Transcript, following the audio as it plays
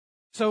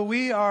So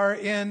we are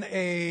in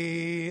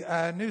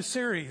a new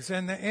series,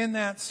 and in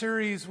that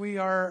series we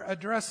are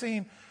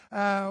addressing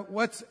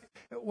what's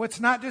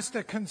not just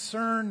a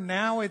concern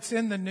now. It's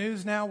in the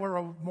news now.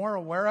 We're more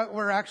aware of it.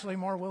 We're actually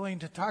more willing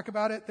to talk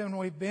about it than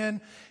we've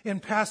been in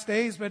past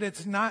days. But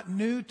it's not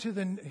new to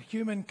the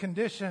human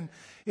condition.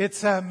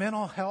 It's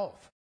mental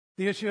health.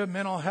 The issue of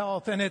mental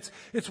health, and it's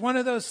one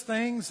of those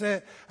things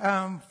that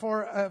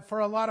for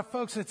a lot of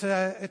folks it's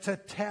a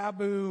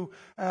taboo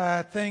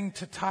thing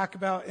to talk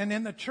about, and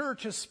in the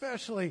church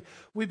especially,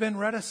 we've been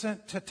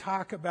reticent to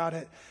talk about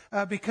it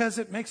because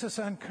it makes us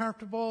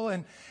uncomfortable.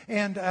 And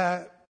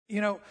my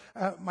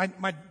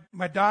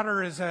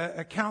daughter is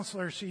a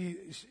counselor.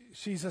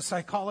 She's a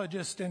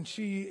psychologist, and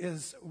she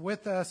is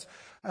with us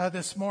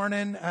this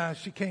morning.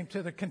 She came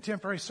to the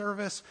contemporary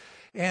service.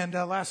 And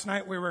last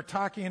night we were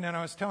talking, and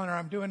I was telling her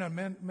I'm doing a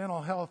mental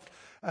health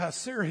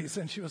series,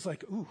 and she was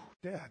like, "Ooh,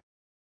 Dad."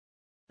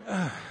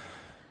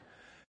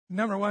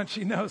 Number one,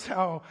 she knows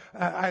how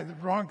the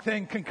wrong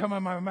thing can come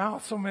in my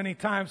mouth so many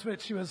times,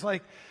 but she was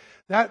like,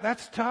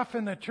 "That's tough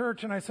in the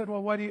church." And I said,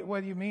 "Well, what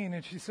do you mean?"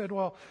 And she said,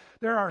 "Well,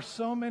 there are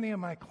so many of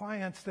my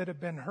clients that have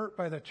been hurt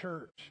by the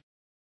church.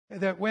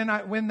 That when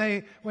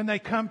they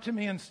come to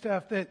me and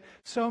stuff, that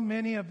so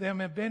many of them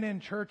have been in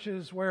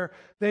churches where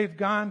they've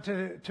gone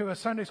to a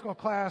Sunday school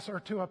class or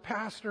to a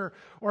pastor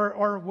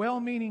or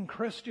well-meaning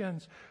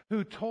Christians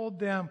who told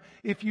them,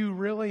 if you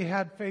really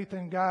had faith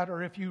in God,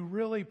 or if you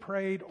really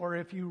prayed, or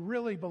if you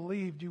really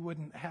believed, you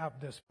wouldn't have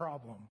this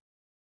problem.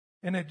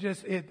 And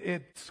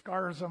it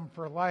scars them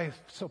for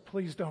life. So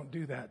please don't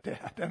do that,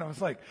 Dad." And I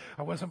was like,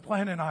 I wasn't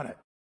planning on it.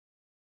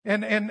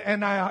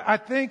 And I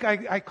think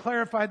I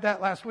clarified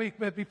that last week,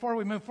 but before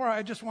we move forward,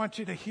 I just want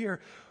you to hear,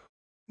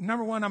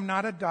 number one, I'm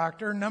not a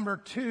doctor. Number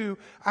two,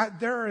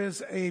 there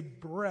is a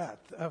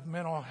breadth of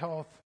mental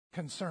health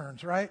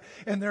concerns, right?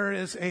 And there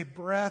is a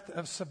breadth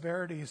of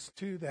severities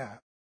to that.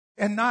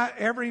 And not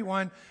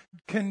everyone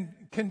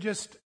can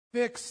just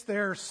fix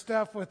their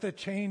stuff with a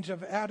change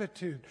of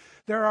attitude.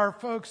 There are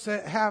folks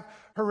that have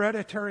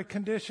hereditary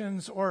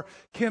conditions or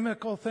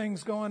chemical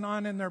things going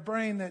on in their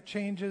brain that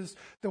changes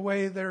the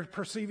way they're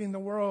perceiving the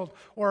world,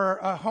 or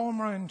a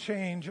hormone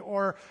change,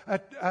 or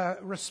a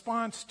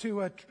response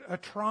to a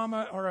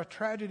trauma or a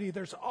tragedy.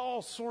 There's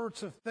all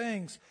sorts of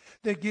things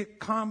that get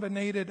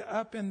combinated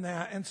up in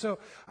that. And so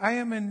I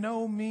am in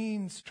no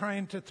means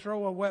trying to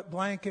throw a wet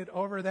blanket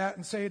over that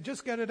and say,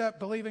 just get it up,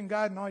 believe in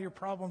God, and all your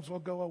problems will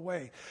go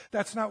away.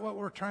 That's not what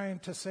we're trying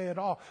to say at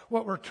all.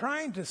 What we're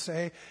trying to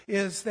say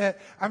is that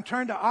I'm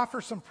trying to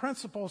offer some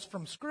principles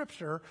from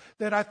Scripture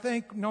that I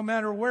think no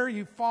matter where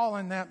you fall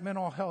in that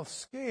mental health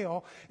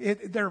scale,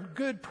 they're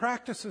good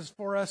practices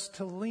for us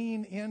to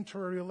lean into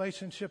a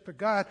relationship with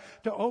God,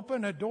 to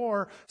open a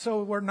door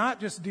so we're not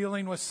just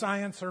dealing with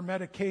science or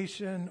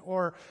medication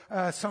or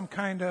some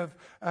kind of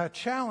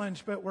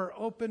challenge, but we're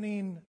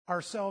opening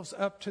ourselves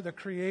up to the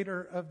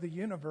Creator of the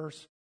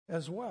universe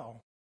as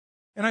well.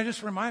 And I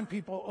just remind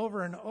people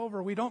over and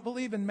over, we don't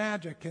believe in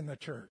magic in the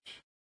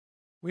church.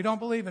 We don't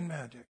believe in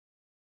magic.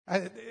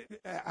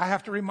 I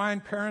have to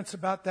remind parents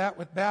about that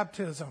with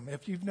baptism.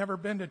 If you've never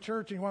been to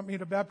church and you want me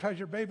to baptize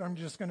your baby, I'm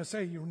just going to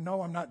say,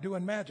 I'm not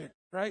doing magic,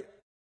 right?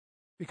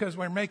 Because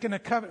we're making a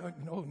covenant.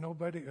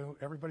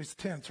 Everybody's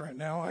tense right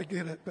now. I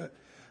get it, but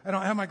I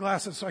don't have my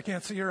glasses, so I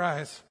can't see your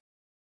eyes.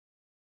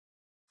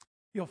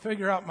 You'll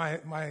figure out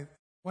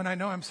when I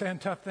know I'm saying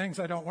tough things,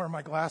 I don't wear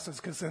my glasses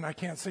because then I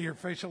can't see your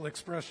facial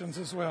expressions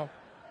as well.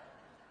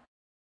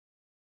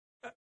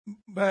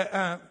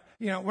 But,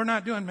 we're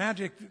not doing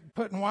magic.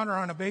 Putting water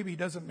on a baby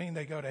doesn't mean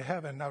they go to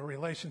heaven. A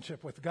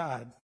relationship with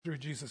God through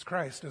Jesus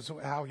Christ is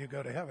how you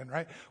go to heaven,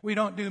 right? We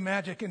don't do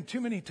magic. And too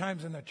many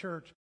times in the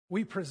church,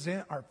 we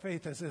present our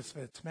faith as if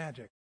it's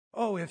magic.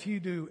 Oh, if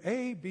you do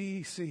A,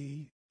 B,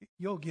 C,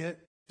 you'll get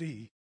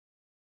D.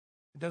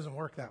 It doesn't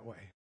work that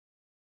way.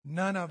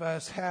 None of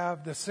us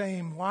have the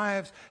same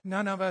lives.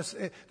 None of us,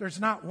 there's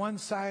not one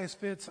size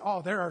fits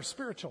all. There are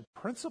spiritual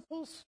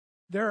principles.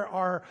 There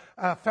are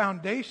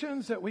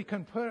foundations that we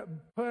can put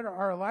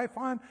our life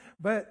on,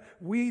 but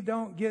we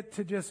don't get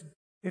to just,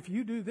 if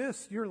you do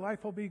this, your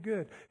life will be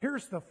good.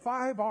 Here's the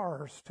 5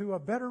 R's to a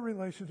better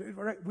relationship.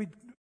 Right?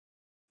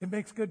 It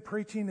makes good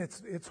preaching.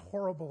 It's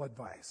horrible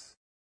advice.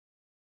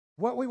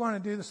 What we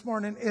want to do this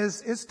morning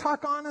is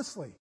talk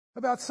honestly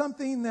about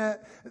something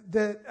that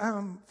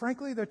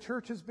frankly, the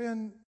church has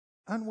been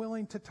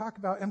unwilling to talk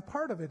about. And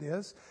part of it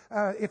is,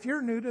 if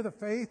you're new to the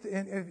faith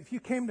and if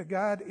you came to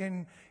God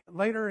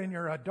later in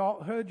your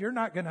adulthood, you're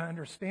not going to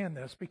understand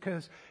this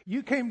because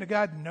you came to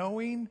God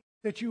knowing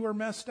that you were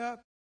messed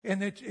up.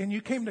 And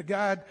you came to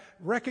God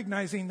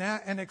recognizing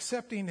that and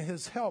accepting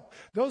His help.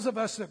 Those of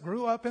us that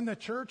grew up in the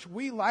church,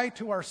 we lie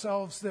to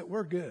ourselves that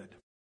we're good.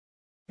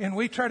 And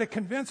we try to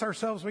convince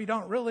ourselves we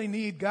don't really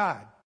need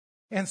God.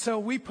 And so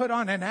we put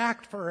on an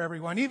act for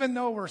everyone. Even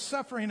though we're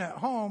suffering at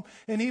home,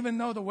 and even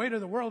though the weight of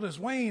the world is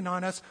weighing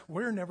on us,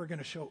 we're never going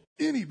to show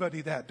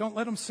anybody that. Don't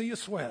let them see you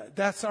sweat.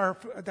 That's our,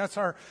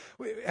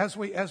 as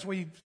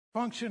we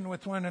function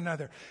with one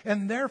another.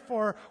 And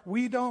therefore,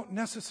 we don't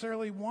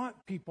necessarily want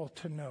people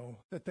to know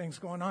the things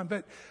going on.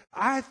 But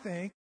I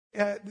think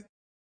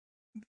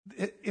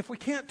if we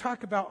can't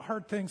talk about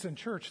hard things in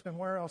church, then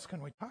where else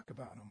can we talk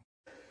about them?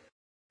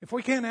 If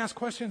we can't ask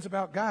questions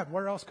about God,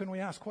 where else can we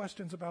ask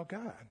questions about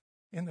God?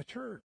 In the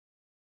church.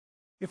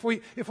 If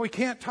we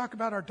can't talk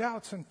about our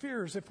doubts and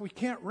fears, if we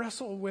can't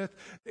wrestle with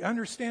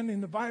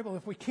understanding the Bible,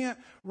 if we can't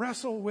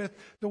wrestle with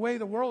the way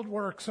the world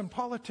works and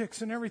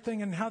politics and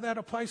everything and how that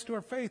applies to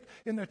our faith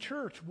in the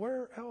church,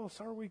 where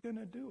else are we going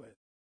to do it?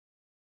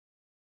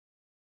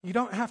 You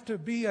don't have to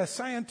be a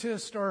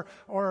scientist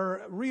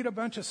or read a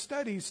bunch of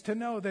studies to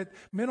know that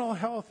mental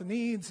health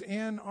needs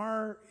in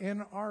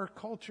our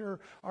culture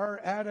are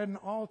at an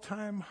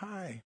all-time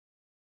high.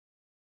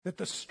 That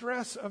the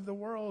stress of the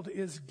world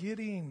is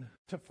getting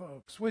to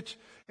folks, which,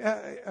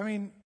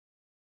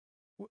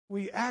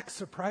 we act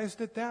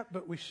surprised at that,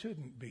 but we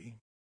shouldn't be.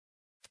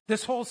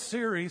 This whole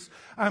series,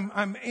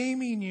 I'm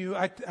aiming you,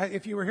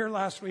 if you were here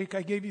last week,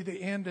 I gave you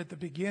the end at the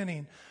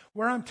beginning.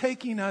 Where I'm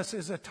taking us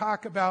is a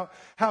talk about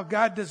how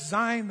God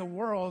designed the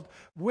world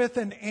with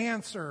an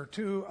answer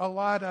to a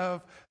lot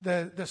of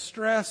the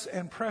stress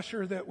and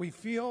pressure that we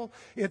feel.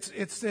 It's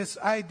this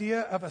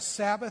idea of a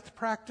Sabbath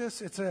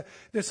practice. It's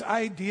this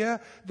idea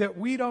that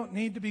we don't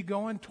need to be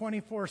going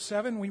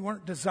 24/7. We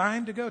weren't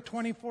designed to go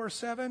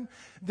 24/7.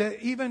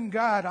 That even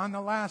God on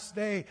the last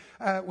day,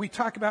 we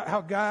talk about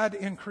how God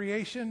in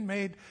creation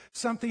made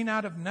something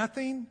out of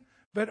nothing.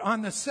 But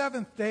on the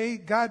seventh day,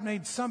 God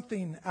made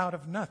something out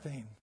of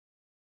nothing.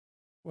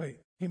 Wait,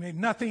 he made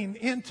nothing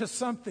into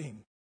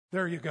something.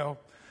 There you go.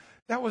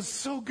 That was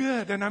so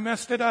good, and I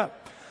messed it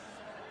up.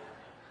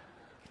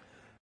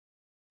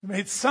 He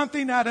made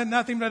something out of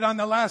nothing, but on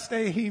the last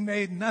day, he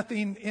made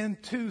nothing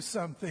into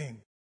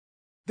something.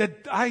 The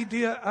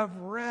idea of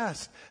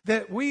rest,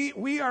 that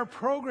we are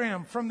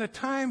programmed from the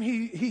time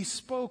he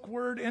spoke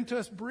word into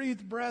us,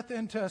 breathed breath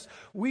into us.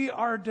 We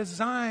are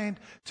designed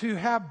to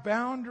have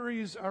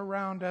boundaries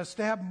around us,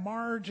 to have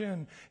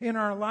margin in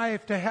our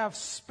life, to have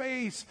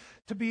space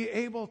to be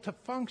able to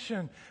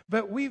function.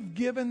 But we've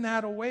given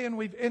that away,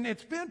 and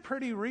it's been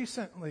pretty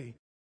recently.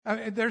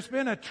 There's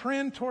been a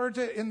trend towards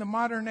it in the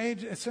modern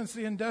age. Since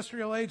the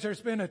industrial age, there's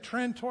been a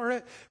trend toward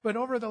it. But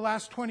over the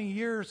last 20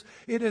 years,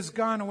 it has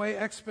gone away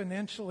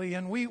exponentially.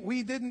 And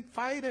we didn't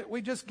fight it.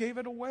 We just gave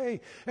it away.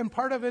 And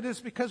part of it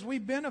is because we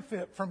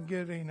benefit from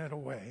giving it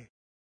away.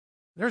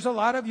 There's a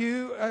lot of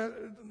you,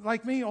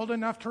 like me, old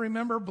enough to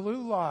remember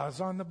blue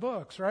laws on the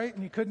books, right?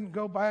 And you couldn't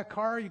go buy a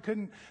car.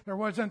 There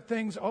wasn't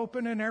things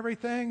open and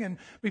everything. And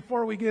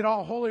before we get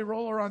all holy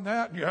roller on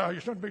that, yeah, you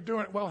shouldn't be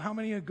doing it. Well, how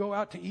many of you go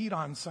out to eat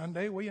on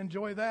Sunday? We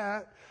enjoy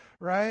that,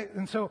 right?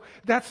 And so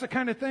that's the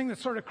kind of thing that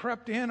sort of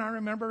crept in. I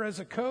remember as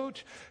a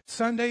coach,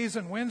 Sundays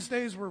and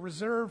Wednesdays were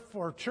reserved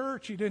for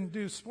church. You didn't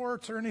do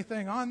sports or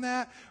anything on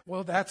that.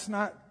 Well, that's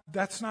not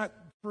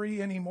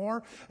free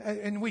anymore.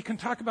 And we can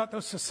talk about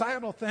those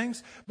societal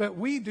things, but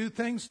we do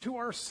things to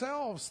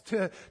ourselves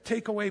to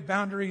take away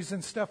boundaries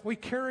and stuff. We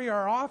carry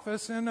our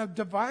office in a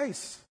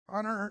device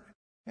in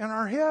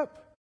our hip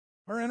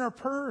or in our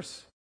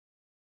purse.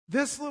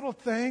 This little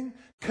thing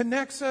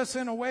connects us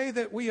in a way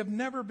that we have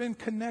never been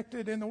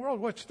connected in the world,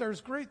 which there's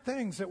great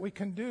things that we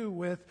can do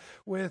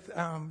with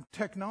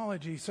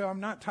technology. So I'm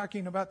not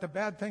talking about the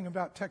bad thing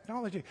about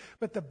technology,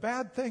 but the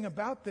bad thing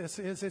about this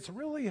is it's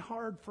really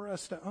hard for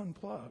us to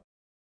unplug.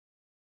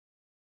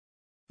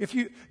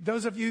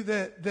 Those of you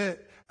that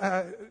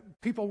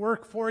people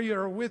work for you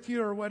or with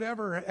you or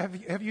whatever,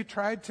 have you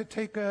tried to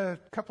take a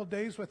couple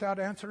days without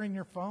answering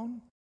your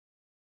phone?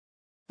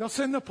 They'll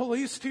send the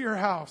police to your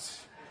house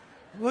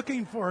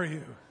looking for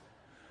you,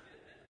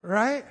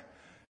 right?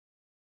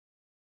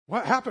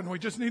 What happened? We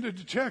just needed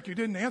to check. You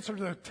didn't answer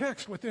the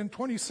text within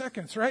 20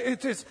 seconds, right?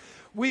 It's just,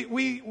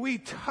 we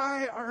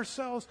tie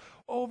ourselves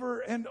over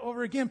and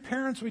over again.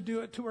 Parents, we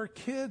do it to our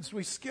kids.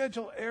 We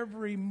schedule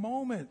every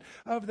moment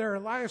of their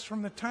lives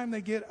from the time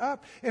they get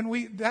up. And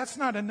that's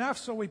not enough,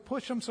 so we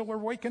push them, so we're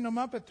waking them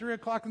up at 3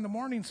 o'clock in the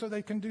morning so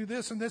they can do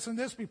this and this and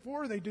this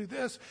before they do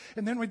this.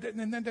 And then we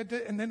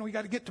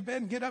got to get to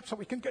bed and get up so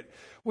we can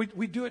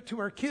we do it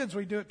to our kids.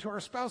 We do it to our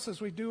spouses.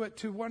 We do it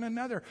to one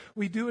another.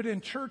 We do it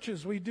in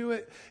churches. We do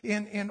it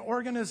in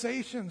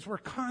organizations. We're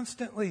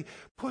constantly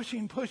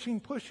pushing.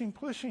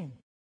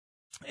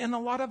 And a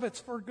lot of it's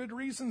for good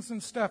reasons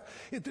and stuff.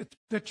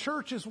 The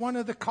church is one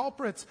of the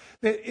culprits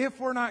that if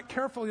we're not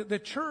careful, the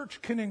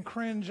church can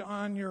infringe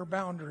on your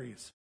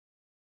boundaries.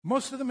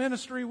 Most of the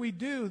ministry we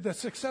do, the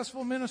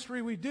successful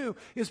ministry we do,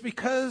 is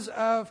because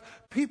of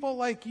people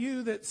like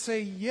you that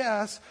say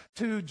yes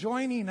to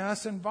joining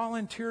us and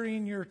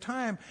volunteering your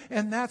time.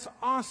 And that's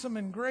awesome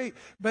and great.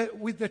 But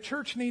the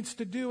church needs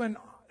to do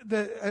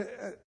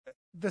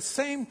the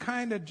same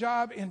kind of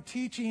job in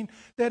teaching,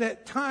 that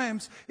at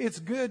times it's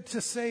good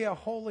to say a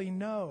holy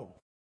no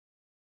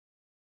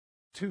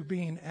to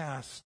being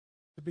asked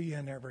to be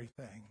in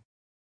everything.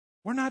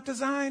 We're not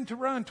designed to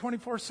run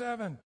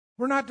 24/7.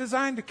 We're not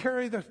designed to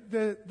carry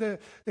the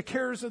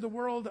cares of the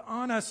world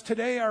on us.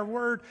 Today, our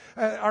word,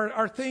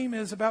 our theme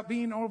is about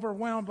being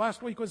overwhelmed.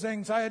 Last week was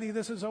anxiety.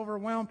 This is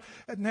overwhelmed.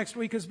 Next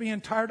week is being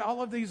tired.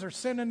 All of these are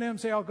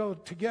synonyms. They all go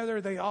together.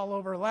 They all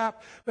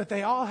overlap. But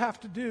they all have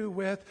to do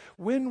with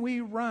when we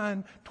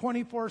run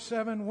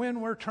 24/7, when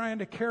we're trying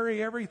to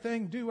carry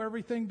everything, do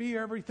everything, be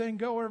everything,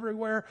 go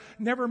everywhere,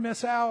 never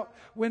miss out.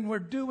 When we're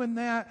doing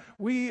that,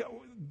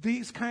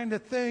 these kind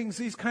of things,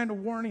 these kind of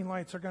warning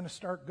lights are going to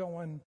start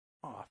going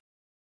off.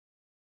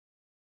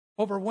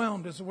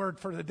 Overwhelmed is the word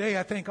for the day.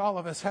 I think all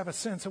of us have a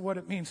sense of what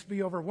it means to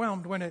be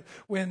overwhelmed when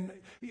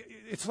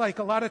it's like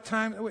a lot of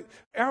time,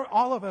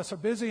 all of us are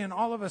busy and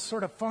all of us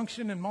sort of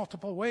function in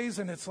multiple ways,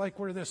 and it's like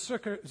we're this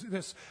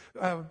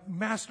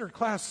master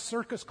class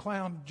circus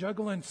clown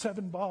juggling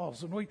 7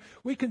 balls, and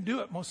we can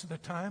do it most of the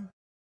time.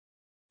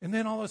 And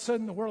then all of a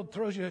sudden the world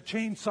throws you a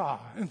chainsaw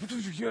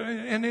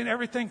and then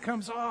everything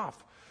comes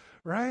off,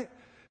 right?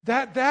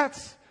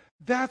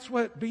 That's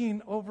what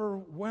being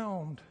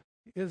overwhelmed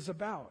is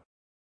about.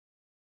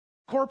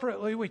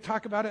 Corporately, we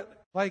talk about it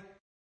like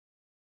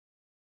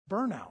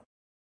burnout.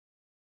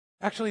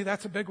 Actually,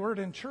 that's a big word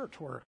in church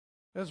work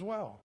as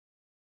well.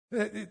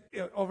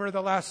 Over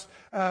the last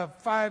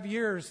 5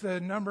 years, the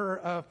number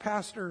of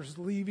pastors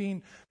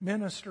leaving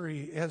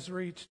ministry has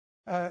reached,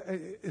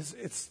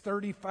 it's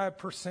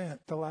 35%,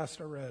 the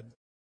last I read,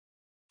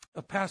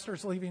 of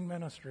pastors leaving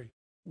ministry,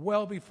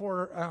 well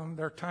before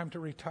their time to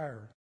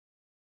retire.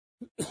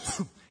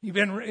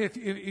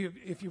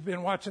 If you've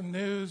been watching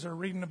news or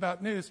reading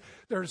about news,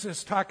 there's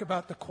this talk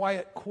about the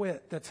quiet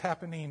quit that's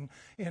happening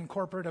in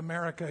corporate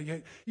America.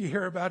 You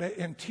hear about it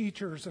in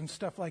teachers and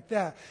stuff like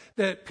that.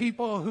 That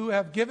people who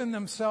have given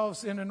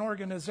themselves in an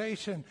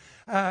organization,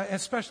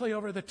 especially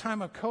over the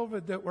time of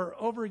COVID, that were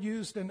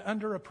overused and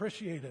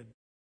underappreciated.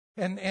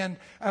 And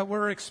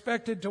we're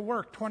expected to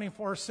work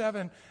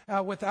 24/7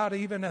 without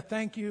even a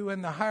thank you,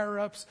 and the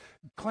higher-ups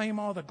claim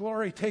all the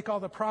glory, take all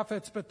the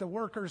profits, but the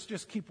workers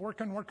just keep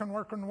working,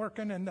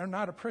 and they're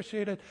not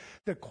appreciated.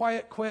 The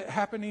quiet quit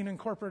happening in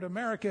corporate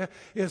America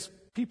is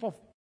people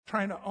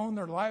trying to own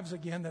their lives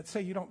again that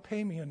say, you don't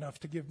pay me enough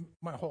to give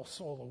my whole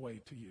soul away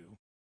to you,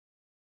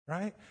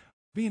 right?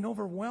 Being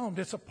overwhelmed,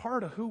 it's a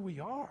part of who we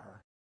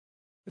are.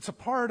 It's a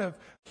part of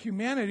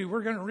humanity.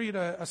 We're going to read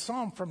a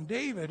psalm from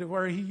David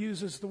where he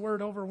uses the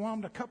word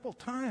overwhelmed a couple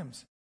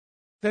times.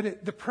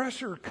 That the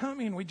pressure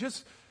coming,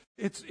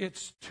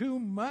 it's too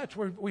much.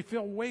 We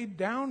feel weighed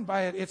down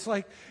by it. It's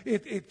like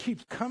it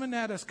keeps coming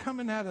at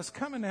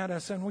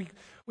us, and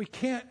we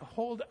can't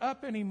hold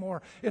up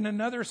anymore. In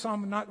another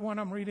psalm, not one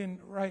I'm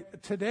reading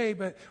right today,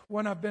 but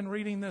one I've been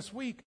reading this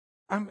week,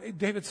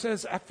 David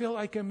says, I feel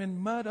like I'm in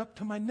mud up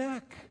to my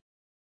neck.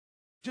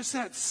 Just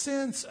that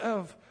sense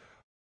of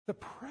the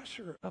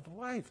pressure of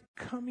life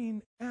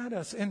coming at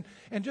us. And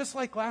just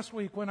like last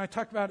week when I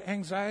talked about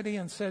anxiety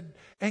and said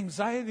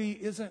anxiety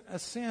isn't a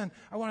sin,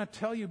 I want to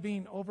tell you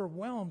being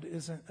overwhelmed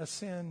isn't a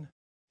sin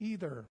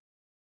either.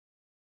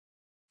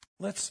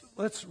 Let's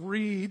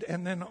read,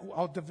 and then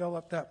I'll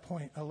develop that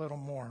point a little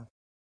more.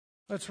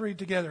 Let's read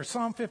together.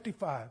 Psalm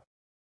 55.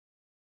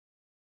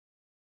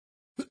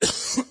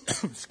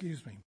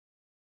 Excuse me.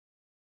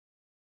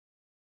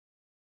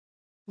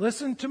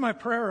 Listen to my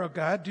prayer, O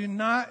God. Do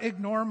not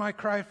ignore my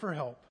cry for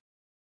help.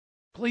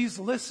 Please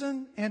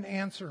listen and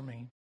answer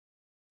me,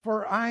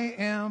 for I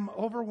am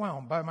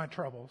overwhelmed by my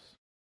troubles.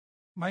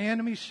 My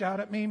enemies shout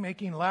at me,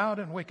 making loud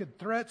and wicked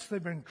threats. They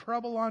bring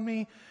trouble on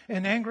me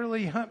and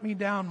angrily hunt me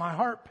down. My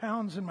heart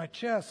pounds in my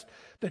chest.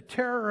 The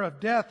terror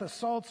of death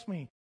assaults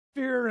me.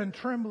 Fear and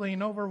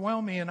trembling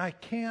overwhelm me, and I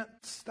can't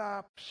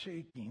stop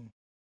shaking.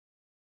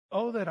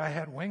 Oh, that I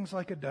had wings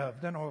like a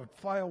dove. Then I would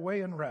fly away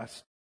and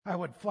rest. I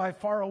would fly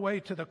far away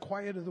to the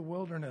quiet of the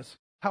wilderness.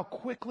 How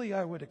quickly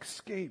I would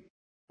escape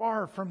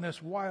far from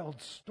this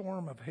wild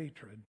storm of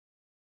hatred.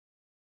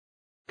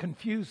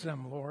 Confuse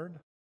them, Lord,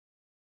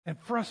 and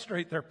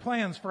frustrate their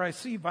plans, for I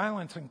see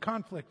violence and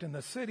conflict in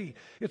the city.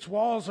 Its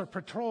walls are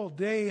patrolled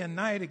day and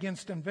night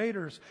against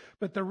invaders,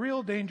 but the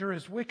real danger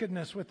is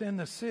wickedness within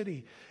the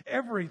city.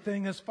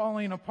 Everything is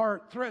falling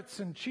apart. Threats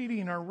and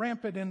cheating are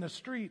rampant in the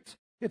streets.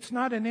 It's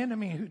not an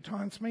enemy who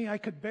taunts me. I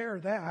could bear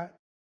that.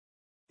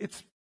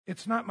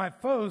 It's not my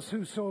foes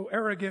who so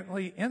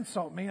arrogantly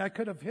insult me. I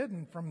could have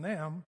hidden from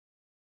them.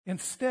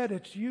 Instead,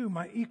 it's you,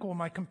 my equal,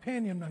 my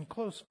companion, and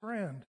close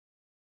friend.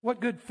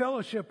 What good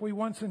fellowship we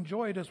once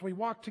enjoyed as we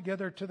walked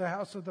together to the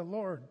house of the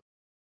Lord.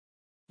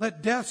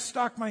 Let death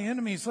stalk my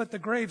enemies. Let the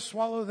grave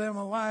swallow them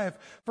alive.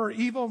 For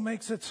evil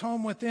makes its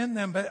home within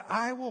them. But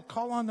I will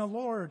call on the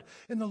Lord,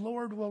 and the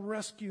Lord will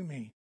rescue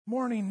me.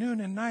 Morning,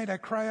 noon, and night I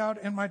cry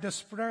out in my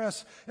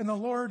distress, and the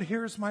Lord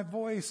hears my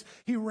voice.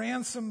 He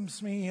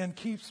ransoms me and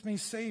keeps me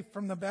safe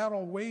from the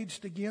battle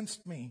waged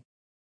against me,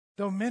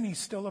 though many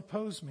still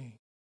oppose me.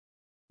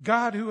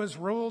 God, who has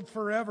ruled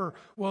forever,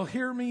 will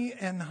hear me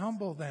and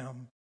humble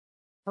them.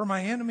 For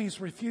my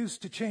enemies refuse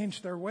to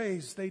change their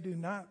ways. They do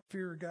not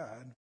fear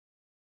God.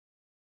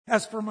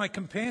 As for my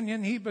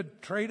companion, he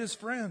betrayed his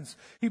friends.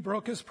 He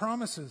broke his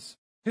promises.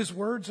 His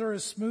words are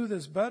as smooth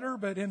as butter,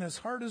 but in his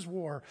heart is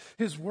war.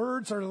 His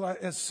words are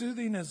as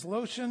soothing as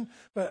lotion,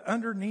 but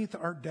underneath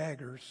are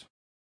daggers.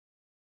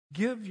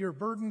 Give your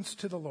burdens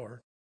to the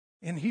Lord,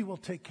 and he will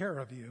take care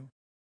of you.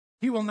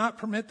 He will not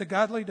permit the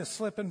godly to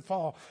slip and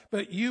fall,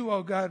 but you,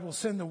 O God, will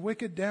send the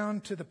wicked down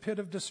to the pit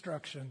of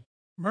destruction.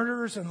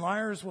 Murderers and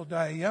liars will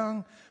die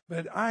young,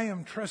 but I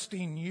am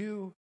trusting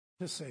you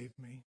to save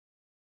me.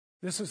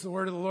 This is the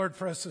word of the Lord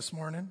for us this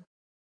morning.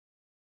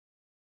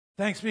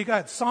 Thanks be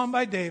God. Psalm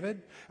by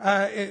David.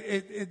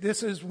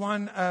 This is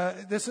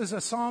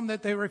a psalm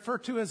that they refer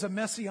to as a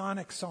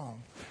messianic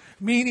psalm,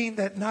 meaning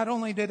that not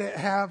only did it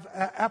have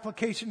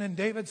application in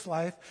David's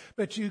life,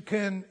 but you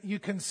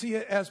can see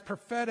it as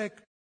prophetic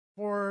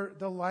for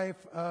the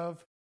life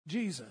of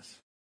Jesus.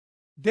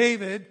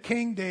 David,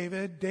 King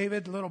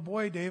David, little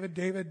boy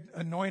David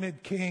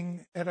anointed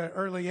king at an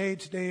early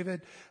age,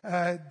 David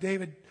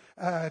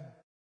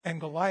and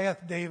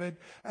Goliath David.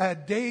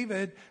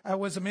 David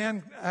was a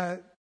man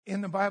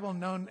in the Bible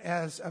known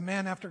as a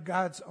man after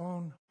God's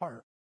own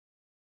heart.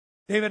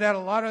 David had a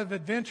lot of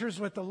adventures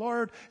with the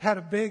Lord, had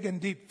a big and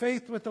deep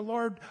faith with the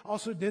Lord,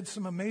 also did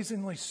some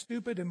amazingly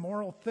stupid,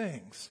 immoral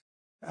things.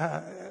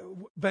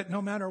 But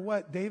no matter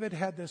what, David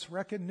had this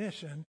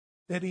recognition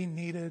that he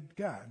needed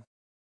God.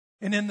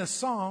 And in the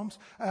Psalms,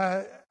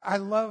 I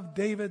love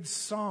David's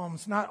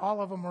Psalms. Not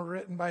all of them are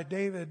written by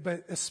David,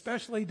 but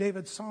especially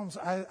David's Psalms.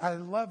 I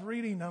love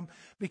reading them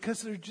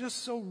because they're just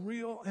so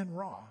real and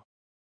raw.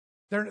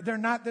 They're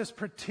not this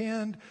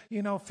pretend,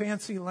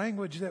 fancy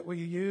language that we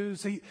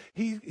use.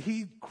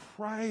 He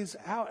cries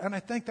out. And I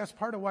think that's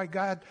part of why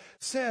God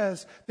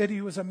says that he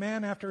was a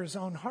man after his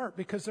own heart,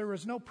 because there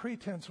was no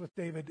pretense with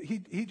David.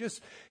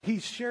 He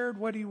shared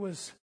what he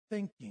was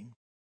thinking.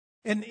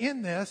 And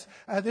in this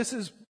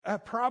is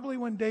probably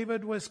when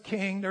David was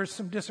king. There's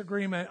some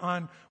disagreement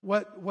on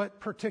what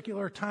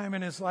particular time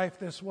in his life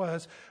this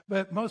was.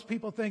 But most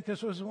people think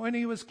this was when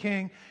he was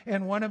king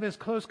and one of his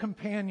close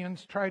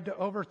companions tried to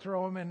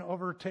overthrow him and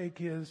overtake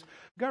his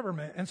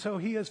government. And so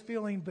he is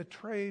feeling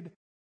betrayed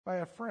by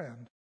a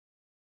friend.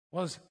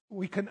 Well,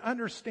 we can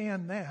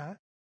understand that.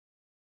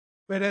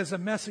 But as a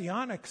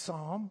messianic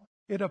psalm,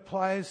 it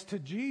applies to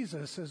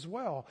Jesus as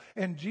well.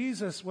 And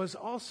Jesus was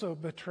also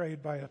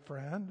betrayed by a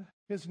friend.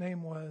 His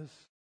name was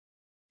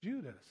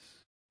Judas,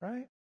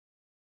 right?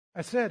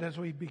 I said as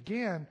we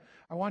began,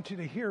 I want you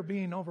to hear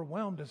being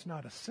overwhelmed is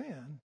not a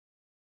sin.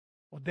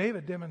 Well,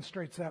 David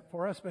demonstrates that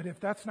for us, but if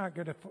that's not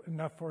good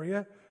enough for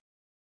you,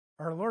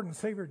 our Lord and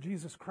Savior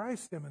Jesus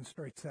Christ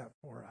demonstrates that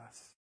for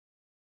us.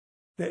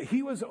 That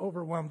he was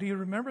overwhelmed. Do you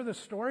remember the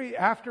story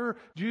after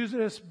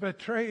Judas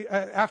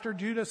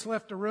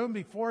left the room,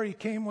 before he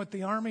came with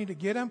the army to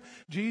get him?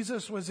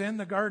 Jesus was in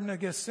the Garden of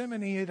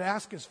Gethsemane. He had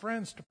asked his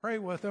friends to pray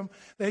with him.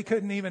 They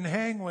couldn't even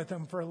hang with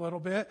him for a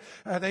little bit.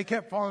 They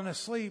kept falling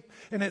asleep.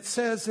 And it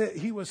says that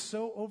he was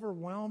so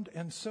overwhelmed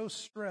and so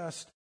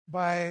stressed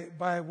by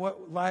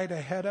what lied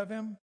ahead of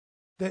him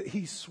that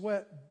he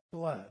sweat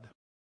blood.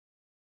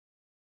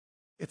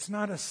 It's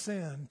not a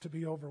sin to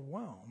be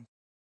overwhelmed.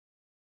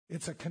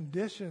 It's a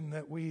condition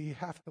that we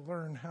have to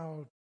learn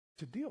how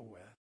to deal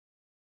with.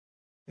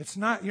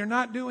 You're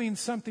not doing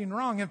something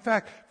wrong. In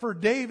fact, for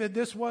David,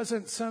 this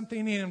wasn't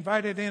something he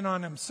invited in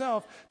on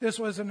himself. This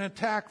was an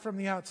attack from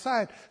the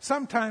outside.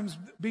 Sometimes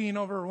being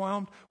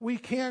overwhelmed, we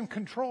can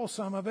control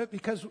some of it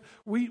because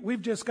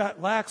we've just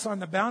got lax on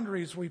the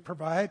boundaries we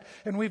provide,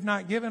 and we've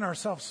not given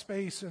ourselves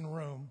space and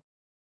room.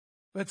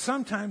 But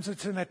sometimes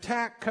it's an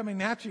attack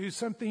coming at you,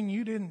 something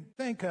you didn't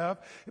think of.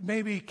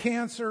 Maybe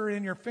cancer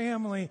in your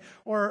family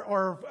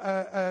or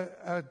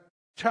a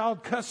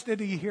child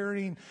custody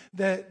hearing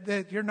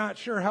that you're not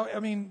sure how.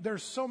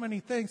 There's so many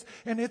things,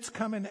 and it's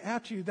coming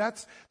at you.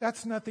 That's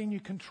nothing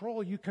you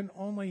control. You can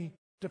only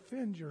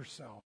defend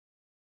yourself.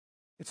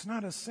 It's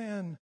not a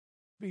sin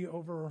to be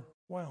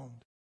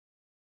overwhelmed.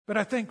 But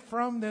I think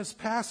from this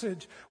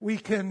passage we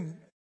can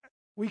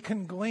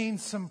glean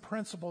some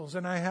principles,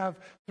 and I have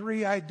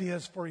 3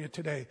 ideas for you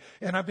today.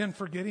 And I've been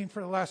forgetting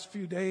for the last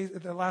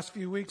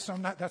few weeks, so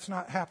that's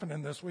not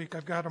happening this week.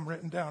 I've got them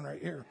written down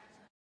right here.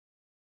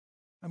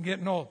 I'm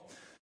getting old.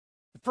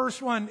 The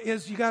first one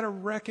is you got to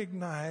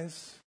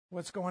recognize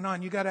what's going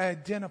on. You got to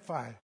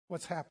identify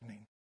what's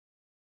happening.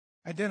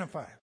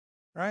 Identify,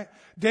 right?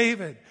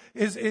 David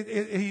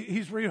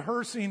he's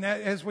rehearsing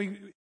that as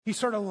he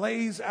sort of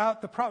lays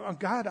out the problem.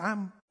 God,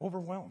 I'm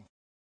overwhelmed.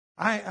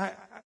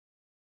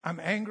 I'm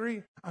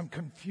angry. I'm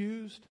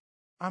confused.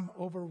 I'm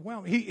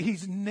overwhelmed.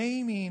 He's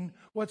naming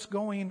what's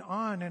going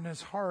on in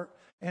his heart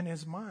and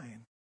his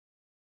mind.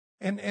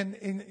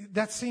 And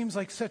that seems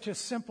like such a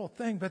simple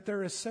thing, but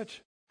there is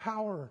such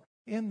power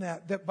in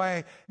that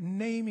by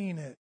naming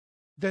it,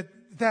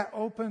 that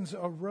opens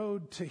a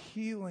road to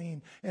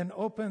healing and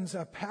opens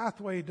a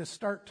pathway to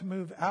start to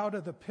move out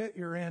of the pit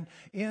you're in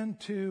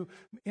into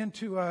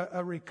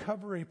a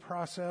recovery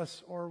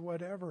process or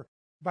whatever,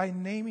 by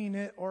naming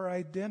it or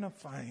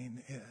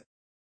identifying it.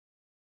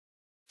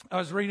 I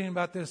was reading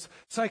about this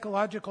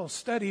psychological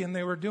study, and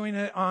they were doing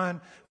it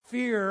on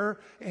fear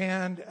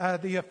and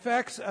the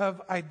effects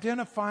of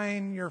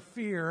identifying your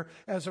fear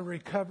as a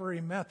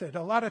recovery method.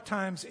 A lot of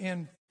times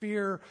in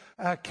fear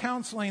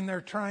counseling, they're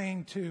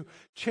trying to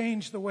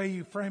change the way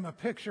you frame a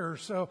picture.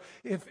 So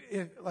if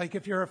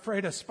you're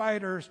afraid of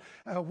spiders,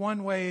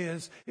 one way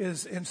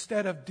is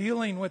instead of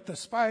dealing with the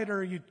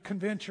spider, you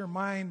convince your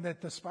mind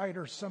that the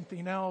spider's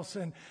something else,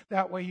 and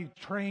that way you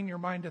train your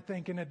mind to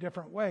think in a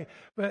different way.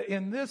 But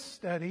in this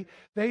study,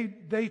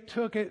 they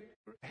took it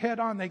head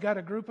on. They got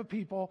a group of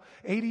people,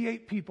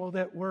 88 people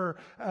that were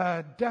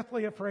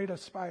deathly afraid of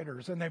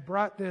spiders, and they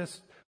brought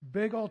this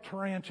big old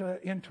tarantula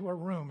into a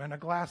room in a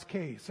glass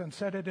case and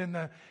set it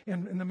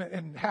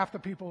and half the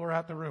people were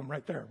out the room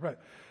right there.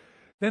 But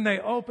then they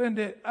opened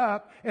it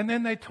up, and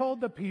then they told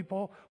the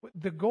people,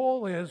 the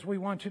goal is we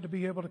want you to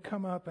be able to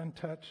come up and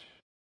touch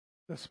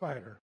the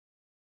spider.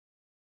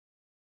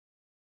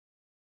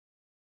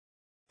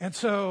 And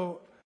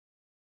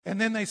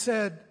then they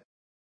said,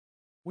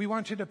 we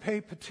want you to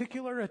pay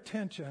particular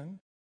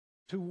attention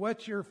to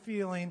what you're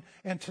feeling.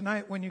 And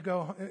tonight when you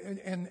go,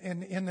 and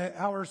in the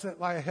hours that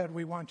lie ahead,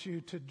 we want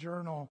you to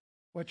journal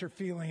what you're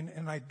feeling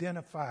and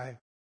identify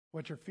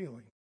what you're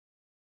feeling.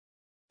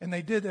 And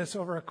they did this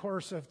over a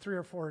course of 3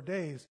 or 4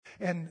 days.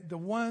 And the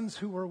ones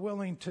who were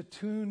willing to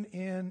tune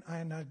in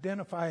and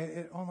identify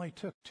it only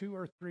took 2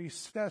 or 3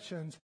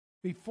 sessions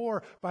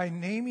before, by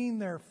naming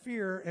their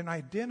fear and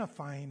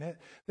identifying it,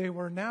 they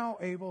were now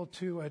able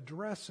to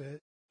address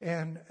it.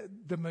 And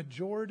the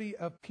majority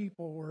of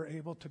people were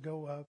able to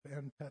go up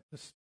and pet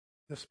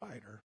the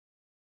spider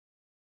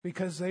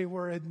because they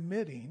were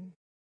admitting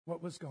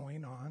what was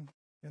going on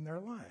in their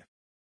life.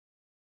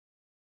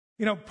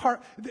 You know,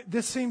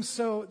 this seems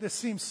so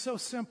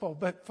simple,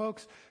 but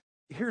folks,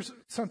 here's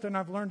something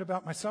I've learned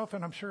about myself,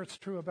 and I'm sure it's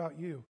true about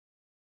you.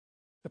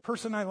 The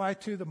person I lie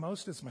to the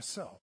most is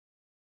myself.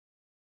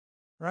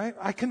 Right?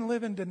 I can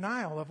live in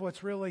denial of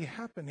what's really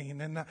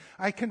happening, and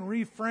I can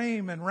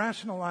reframe and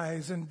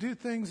rationalize and do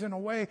things in a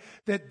way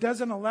that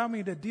doesn't allow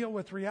me to deal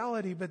with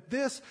reality. But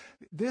this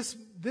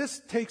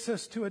takes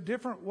us to a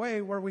different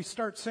way where we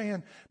start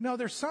saying, no,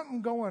 there's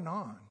something going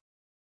on.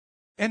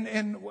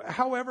 And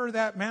however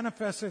that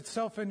manifests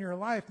itself in your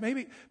life,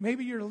 maybe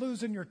you're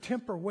losing your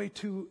temper way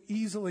too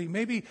easily.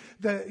 Maybe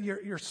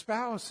your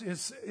spouse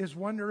is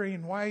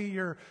wondering why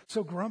you're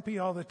so grumpy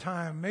all the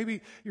time.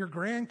 Maybe your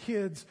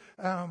grandkids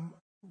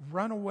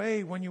run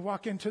away when you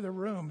walk into the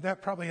room.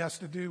 That probably has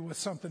to do with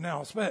something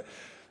else. But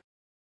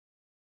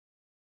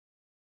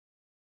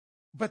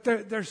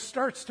there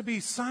starts to be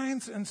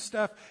signs and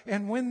stuff,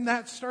 and when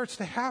that starts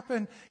to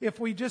happen,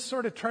 if we just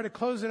sort of try to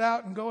close it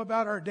out and go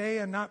about our day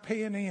and not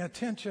pay any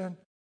attention,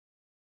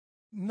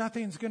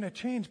 nothing's going to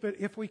change. But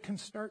if we can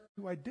start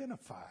to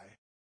identify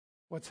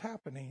what's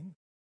happening,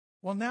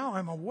 well, now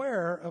I'm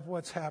aware of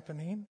what's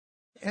happening.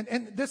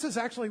 And this is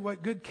actually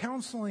what good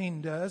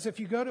counseling does. If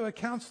you go to a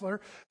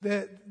counselor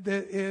that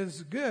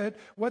is good,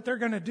 what they're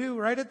going to do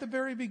right at the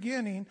very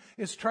beginning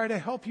is try to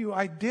help you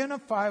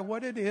identify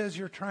what it is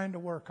you're trying to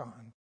work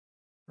on,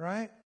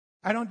 right?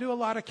 I don't do a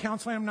lot of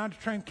counseling. I'm not a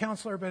trained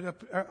counselor,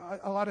 but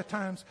a lot of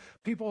times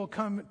people will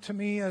come to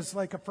me as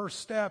like a first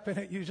step, and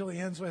it usually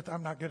ends with,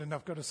 I'm not good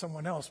enough, go to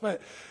someone else.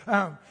 But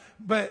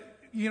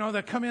you know,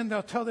 they come in,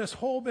 they'll tell this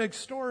whole big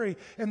story,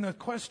 and the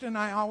question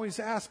I always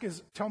ask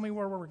is, tell me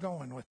where we're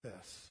going with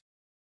this.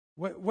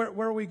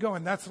 Where are we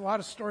going? That's a lot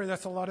of story,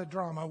 that's a lot of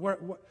drama.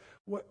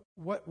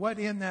 What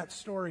in that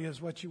story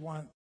is what you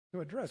want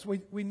to address?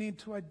 We need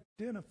to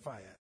identify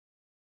it.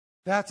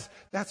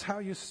 That's how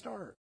you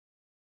start.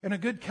 And a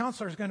good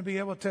counselor is going to be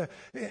able to,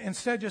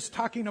 instead of just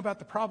talking about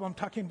the problem,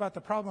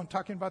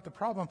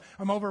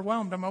 I'm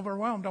overwhelmed.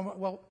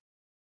 Well,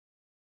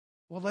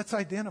 let's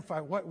identify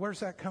where's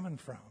that coming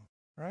from.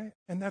 Right?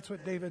 And that's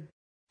what David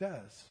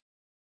does.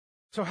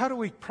 So how do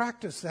we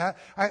practice that?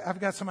 I've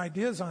got some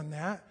ideas on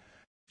that.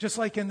 Just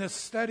like in this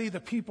study,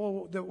 the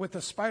people with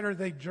the spider,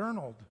 they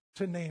journaled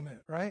to name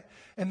it, right?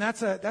 And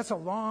that's a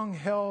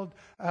long-held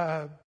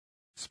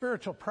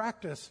spiritual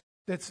practice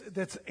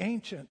that's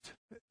ancient,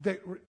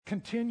 that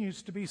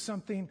continues to be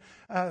something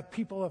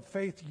people of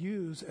faith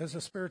use as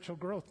a spiritual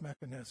growth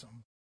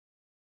mechanism.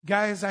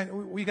 Guys,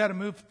 we got to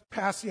move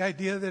past the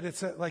idea that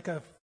it's like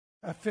a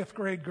fifth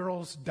grade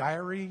girl's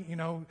diary. You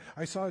know,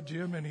 I saw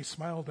Jim and he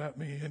smiled at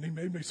me and he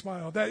made me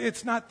smile.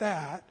 It's not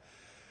that.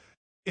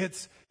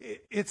 It's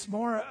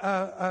more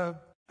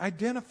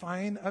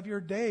identifying of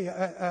your day,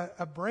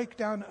 a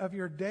breakdown of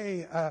your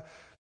day,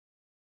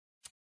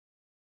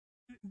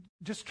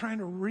 just trying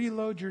to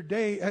reload your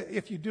day.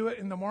 If you do it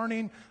in the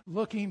morning,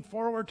 looking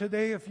forward to the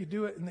day. If you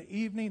do it in the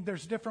evening,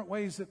 there's different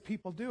ways that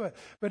people do it.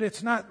 But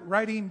it's not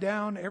writing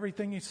down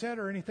everything you said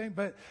or anything,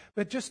 but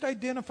just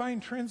identifying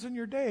trends in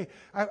your day.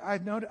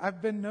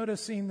 I've been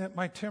noticing that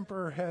my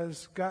temper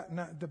has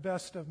gotten the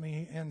best of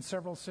me in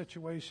several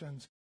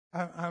situations.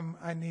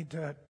 I need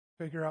to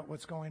figure out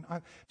what's going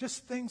on.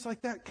 Just things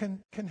like that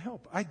can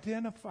help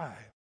identify.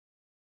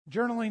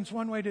 Journaling's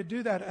one way to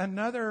do that.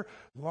 Another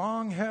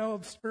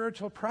long-held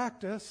spiritual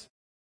practice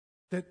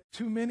that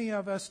too many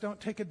of us don't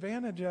take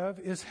advantage of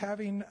is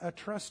having a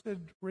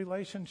trusted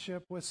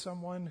relationship with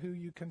someone who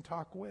you can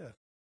talk with.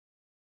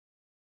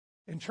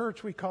 In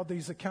church, we call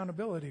these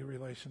accountability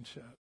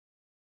relationships.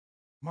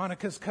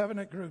 Monica's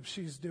covenant group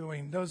she's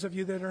doing. Those of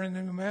you that are in the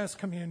UMass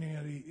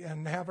community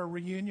and have a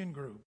reunion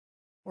group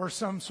or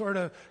some sort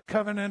of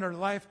covenant or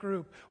life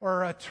group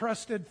or a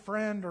trusted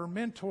friend or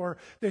mentor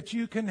that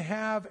you can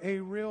have a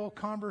real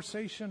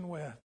conversation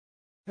with.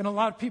 And a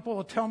lot of people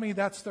will tell me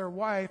that's their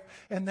wife,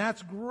 and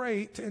that's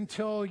great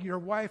until your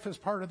wife is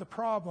part of the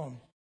problem.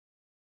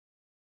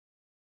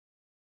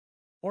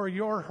 Or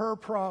you're her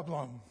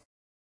problem,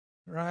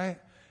 right?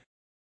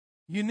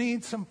 You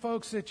need some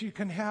folks that you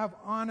can have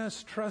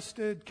honest,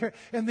 trusted care.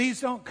 And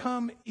these don't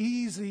come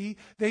easy.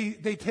 They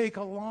take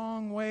a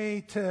long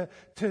way to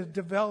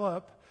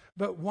develop.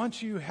 But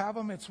once you have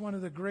them, it's one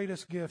of the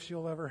greatest gifts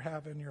you'll ever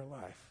have in your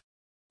life.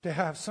 To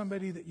have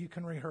somebody that you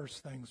can rehearse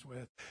things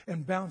with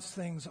and bounce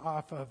things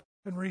off of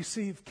and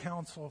receive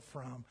counsel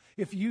from.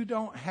 If you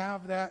don't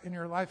have that in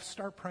your life,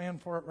 start praying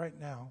for it right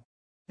now.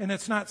 And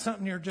it's not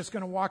something you're just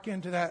going to walk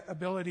into that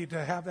ability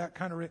to have that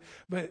kind of,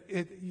 but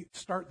you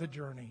start the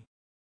journey.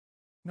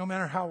 No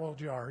matter how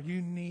old you are,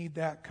 you need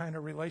that kind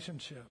of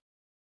relationship.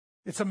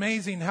 It's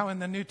amazing how in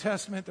the New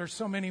Testament there's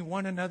so many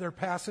one another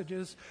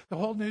passages. The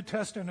whole New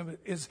Testament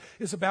is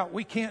about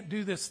we can't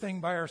do this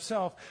thing by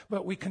ourselves,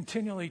 but we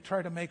continually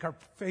try to make our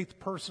faith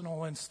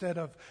personal instead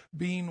of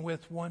being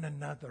with one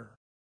another.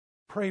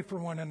 Pray for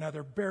one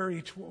another, bear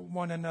each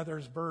one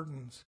another's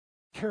burdens,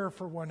 care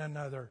for one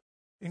another,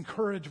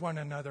 encourage one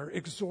another,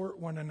 exhort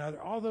one another.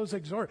 All those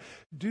exhort.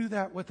 Do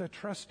that with a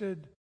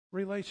trusted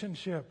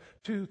relationship.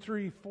 2,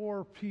 3,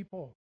 4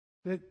 people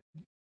that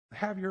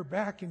have your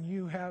back and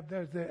you have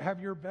that have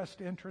your best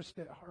interest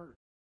at heart.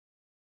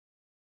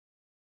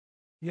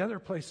 The other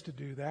place to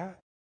do that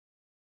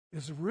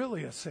is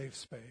really a safe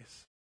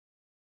space.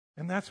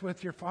 And that's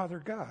with your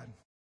Father God.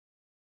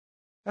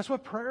 That's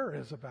what prayer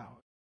is about.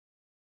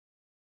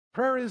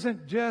 Prayer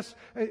isn't just...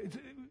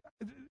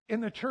 In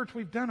the church,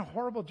 we've done a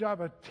horrible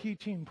job of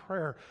teaching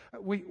prayer.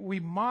 We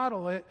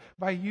model it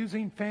by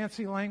using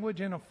fancy language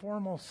in a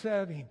formal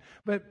setting.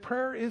 But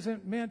prayer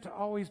isn't meant to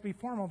always be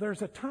formal.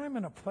 There's a time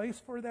and a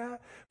place for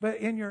that. But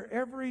in your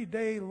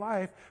everyday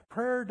life,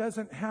 prayer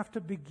doesn't have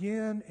to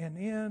begin and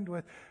end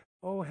with,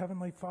 "Oh,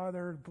 Heavenly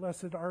Father,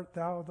 blessed art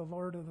thou, the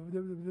Lord of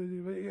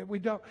the..." We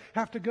don't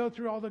have to go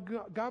through all the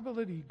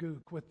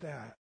gobbledygook with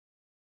that.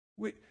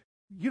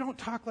 You don't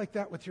talk like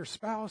that with your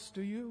spouse,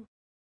 do you?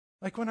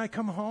 Like when I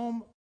come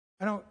home,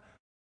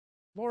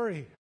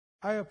 Lori,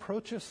 I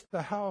approacheth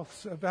the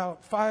house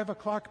about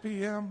 5:00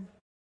 p.m.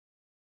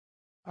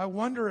 I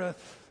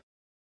wondereth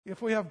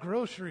if we have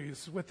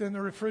groceries within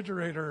the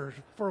refrigerator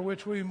for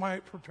which we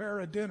might prepare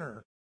a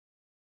dinner.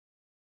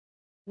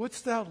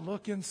 Wouldst thou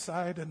look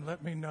inside and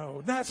let me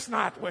know? That's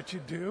not what you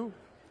do.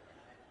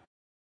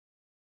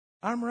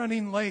 I'm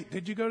running late.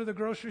 Did you go to the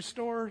grocery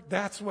store?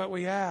 That's what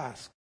we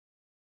ask,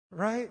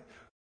 right?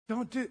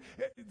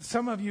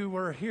 Some of you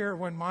were here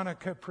when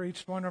Monica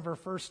preached one of her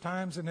first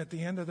times, and at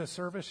the end of the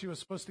service, she was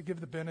supposed to give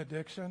the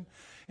benediction,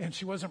 and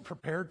she wasn't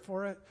prepared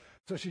for it,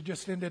 so she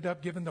just ended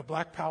up giving the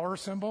black power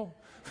symbol.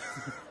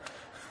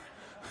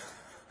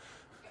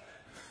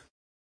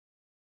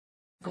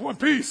 Go in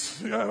peace.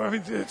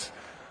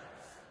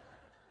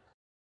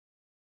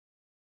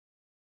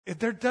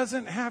 There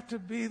doesn't have to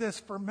be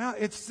this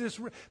formality. It's this.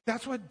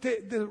 That's what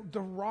the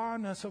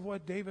rawness of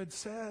what David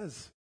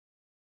says.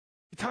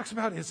 He talks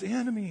about his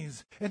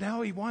enemies and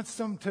how he wants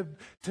them to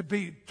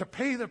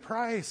pay the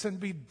price and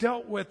be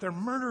dealt with. They're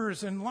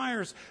murderers and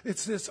liars.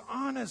 It's this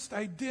honest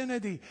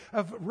identity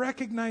of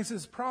recognizing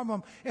his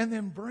problem and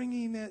then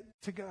bringing it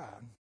to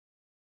God.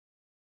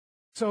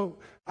 So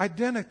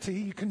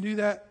identity, you can do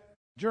that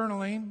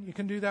journaling. You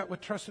can do that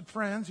with trusted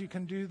friends. You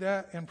can do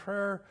that in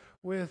prayer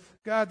with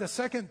God. The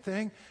second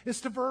thing is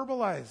to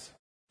verbalize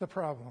the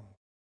problem.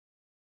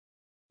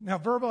 Now,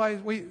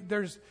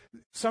 there's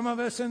some of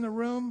us in the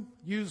room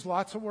use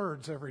lots of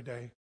words every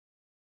day.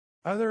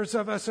 Others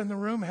of us in the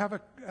room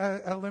have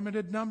a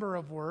limited number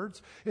of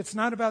words. It's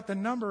not about the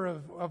number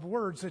of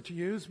words that you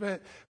use,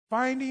 but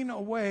finding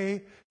a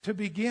way to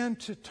begin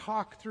to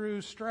talk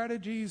through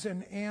strategies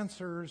and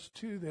answers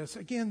to this.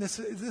 Again, this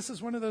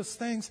is one of those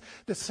things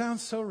that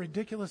sounds so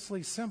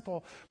ridiculously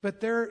simple,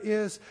 but there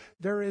is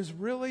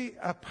really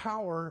a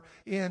power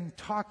in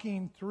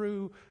talking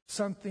through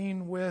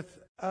something with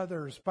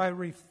others by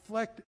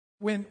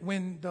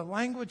when the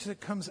language that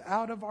comes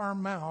out of our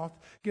mouth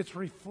gets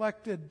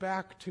reflected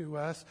back to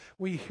us,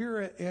 we hear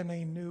it in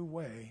a new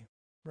way,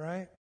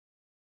 right?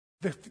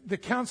 The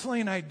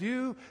counseling I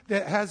do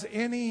that has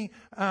any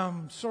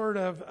sort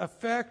of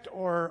effect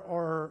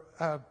or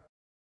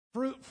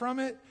fruit from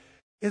it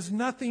is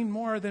nothing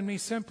more than me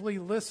simply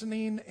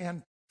listening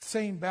and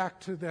saying back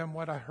to them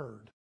what I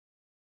heard.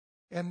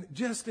 And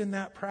just in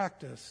that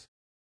practice,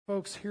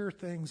 folks hear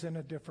things in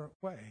a different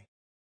way.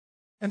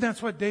 And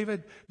that's what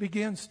David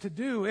begins to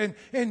do. And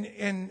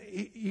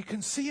you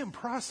can see him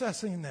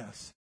processing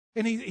this.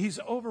 And he's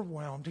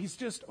overwhelmed. He's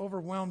just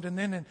overwhelmed. And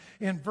then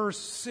in verse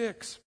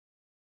 6,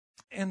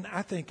 And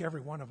I think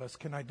every one of us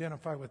can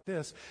identify with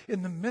this.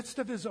 In the midst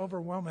of his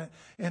overwhelmment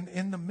and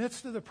in the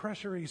midst of the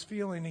pressure he's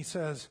feeling, he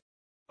says,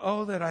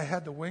 "Oh, that I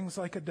had the wings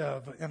like a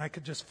dove and I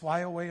could just fly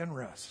away and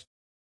rest.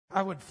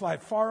 I would fly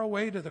far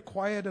away to the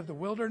quiet of the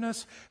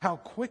wilderness. How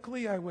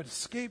quickly I would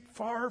escape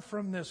far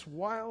from this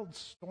wild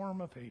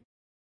storm of hate."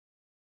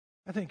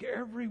 I think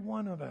every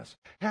one of us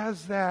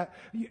has that.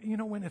 You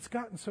know, when it's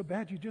gotten so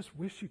bad, you just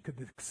wish you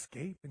could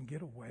escape and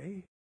get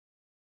away.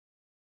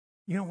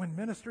 You know, when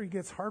ministry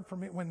gets hard for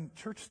me, when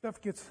church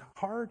stuff gets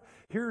hard,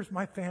 here's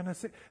my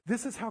fantasy.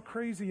 This is how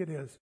crazy it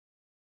is.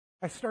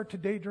 I start to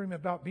daydream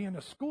about being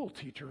a school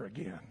teacher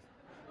again.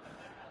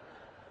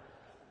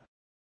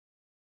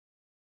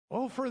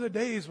 Oh, for the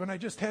days when I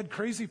just had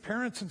crazy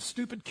parents and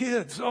stupid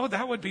kids. Oh,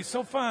 that would be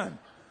so fun.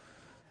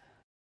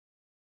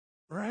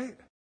 Right?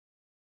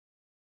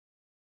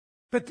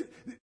 But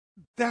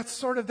that's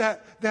sort of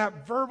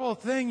that verbal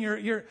thing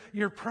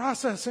you're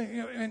processing.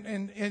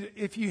 And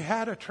if you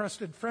had a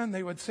trusted friend,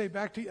 they would say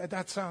back to you,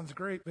 "That sounds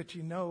great, but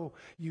you know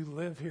you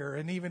live here.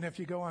 And even if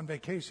you go on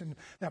vacation,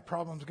 that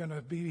problem's going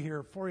to be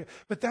here for you."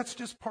 But that's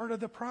just part of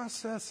the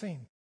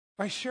processing.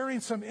 By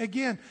sharing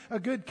again, a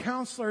good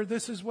counselor,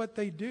 this is what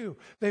they do.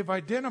 They've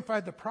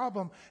identified the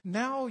problem.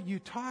 Now you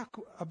talk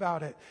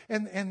about it.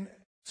 And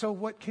so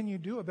what can you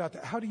do about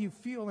that? How do you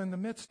feel in the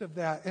midst of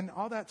that? And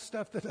all that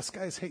stuff that us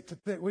guys hate to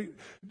think.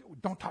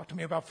 Don't talk to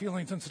me about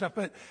feelings and stuff,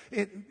 but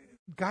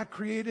God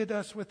created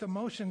us with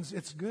emotions.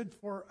 It's good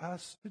for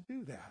us to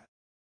do that.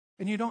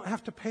 And you don't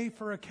have to pay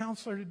for a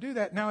counselor to do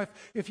that. Now,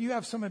 if you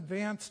have some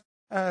advanced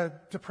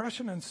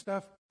depression and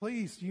stuff,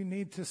 please, you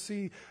need to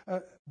see.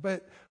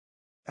 But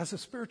as a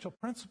spiritual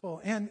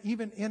principle, and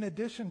even in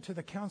addition to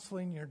the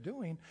counseling you're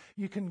doing,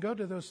 you can go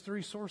to those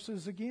three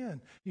sources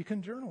again. You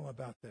can journal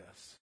about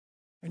this.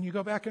 And you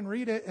go back and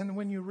read it, and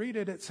when you read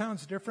it, it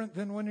sounds different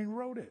than when you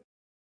wrote it.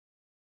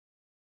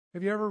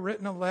 Have you ever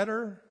written a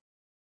letter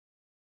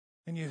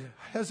and you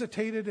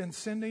hesitated in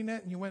sending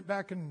it, and you went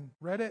back and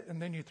read it,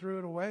 and then you threw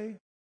it away?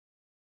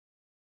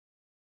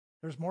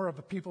 There's more of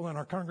the people in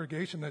our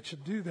congregation that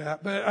should do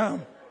that, but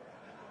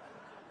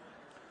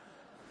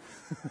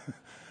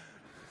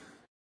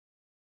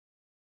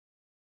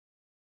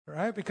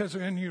right? Because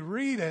when you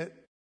read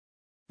it,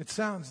 it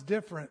sounds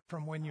different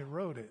from when you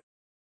wrote it,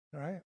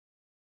 right?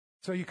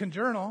 So you can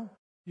journal.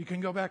 You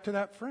can go back to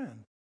that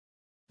friend.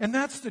 And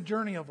that's the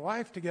journey of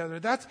life together.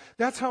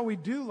 That's how we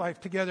do life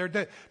together.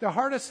 The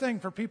hardest thing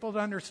for people to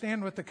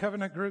understand with the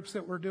covenant groups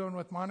that we're doing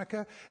with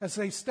Monica, as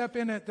they step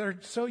in it, they're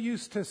so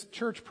used to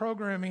church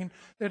programming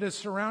that is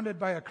surrounded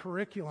by a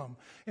curriculum.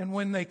 And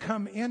when they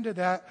come into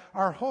that,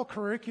 our whole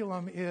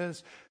curriculum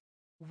is,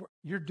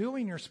 you're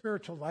doing your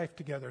spiritual life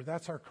together.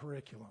 That's our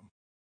curriculum.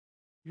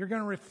 You're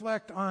going to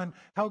reflect on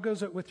how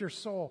goes it with your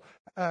soul.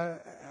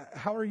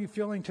 How are you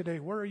feeling today?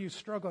 Where are you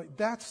struggling?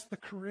 That's the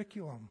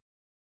curriculum.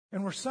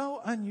 And we're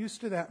so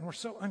unused to that, and we're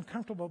so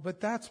uncomfortable,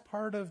 but that's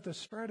part of the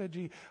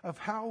strategy of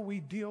how we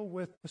deal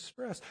with the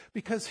stress.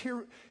 Because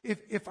here,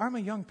 if I'm a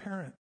young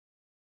parent,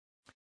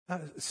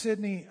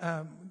 Sydney,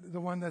 the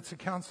one that's a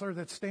counselor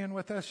that's staying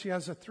with us, she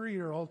has a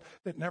 3-year-old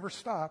that never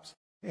stops,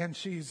 and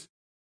she's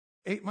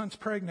 8 months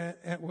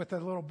pregnant with a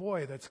little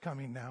boy that's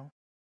coming now.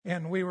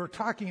 And we were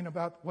talking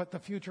about what the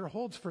future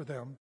holds for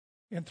them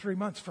in 3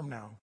 months from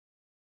now.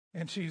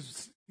 And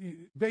she's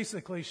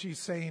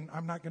saying,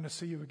 "I'm not going to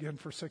see you again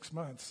for 6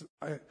 months.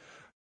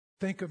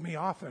 Think of me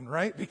often,"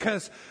 right?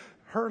 Because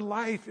her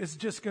life is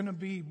just going to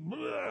be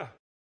bleh.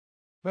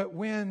 But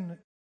when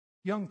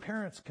young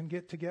parents can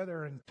get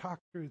together and talk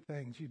through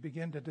things, you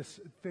begin to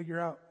figure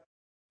out,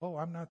 oh,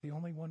 I'm not the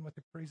only one with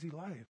a crazy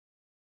life.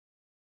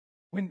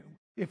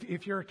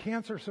 If you're a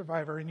cancer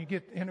survivor and you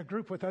get in a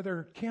group with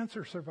other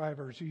cancer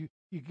survivors, you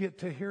get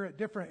to hear it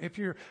different. If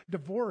you're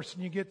divorced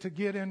and you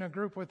get in a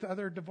group with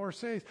other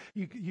divorcees,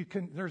 you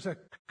can. There's a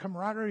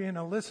camaraderie and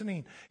a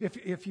listening.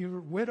 If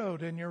you're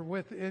widowed and you're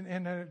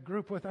in a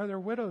group with other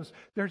widows,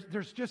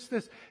 there's just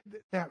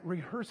that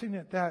rehearsing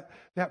it, that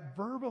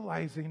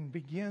verbalizing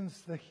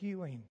begins the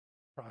healing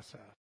process.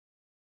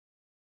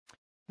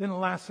 Then the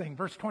last thing,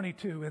 verse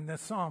 22 in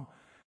this psalm.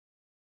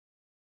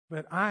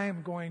 But I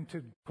am going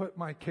to put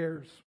my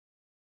cares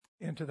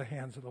into the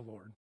hands of the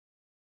Lord.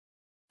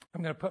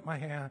 I'm going to put my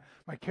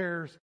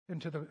cares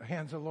into the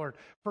hands of the Lord.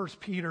 1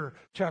 Peter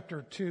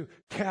chapter 2,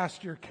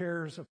 cast your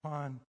cares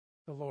upon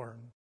the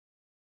Lord.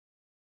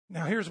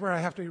 Now here's where I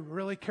have to be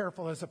really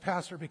careful as a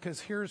pastor,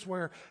 because here's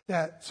where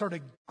that sort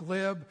of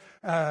glib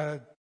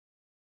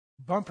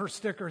bumper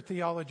sticker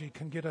theology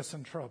can get us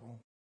in trouble.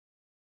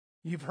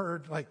 You've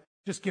heard,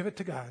 just give it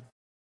to God.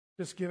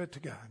 Just give it to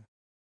God.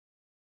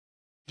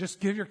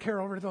 Just give your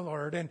care over to the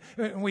Lord. And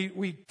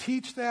we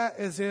teach that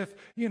as if,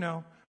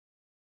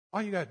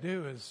 all you got to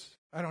do is,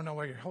 I don't know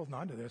why you're holding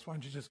on to this. Why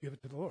don't you just give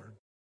it to the Lord?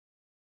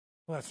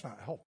 Well, that's not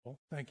helpful.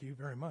 Thank you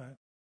very much.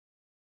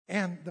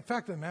 And the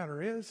fact of the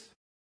matter is,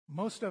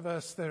 most of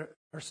us that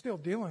are still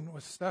dealing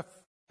with stuff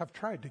have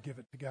tried to give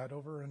it to God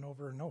over and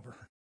over and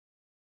over.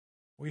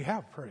 We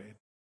have prayed.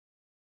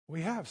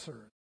 We have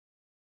served.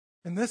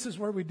 And this is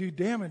where we do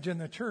damage in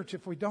the church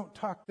if we don't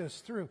talk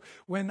this through.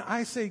 When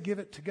I say give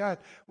it to God,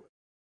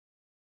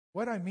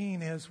 what I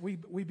mean is we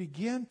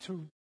begin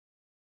to,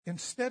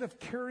 instead of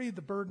carry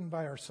the burden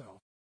by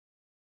ourselves,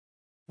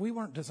 we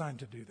weren't designed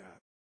to do that.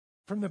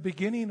 From the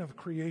beginning of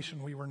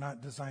creation, we were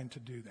not designed to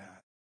do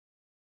that.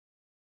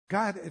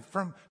 God,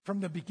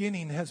 from the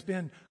beginning, has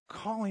been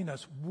calling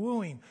us,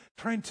 wooing,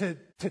 trying to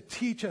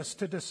teach us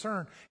to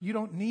discern. You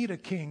don't need a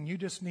king. You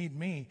just need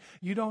me.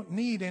 You don't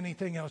need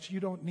anything else. You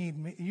don't need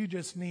me. You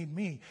just need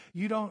me.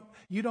 You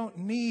don't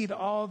need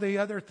all the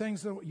other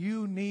things.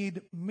 You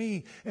need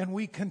me. And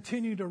we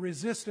continue to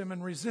resist him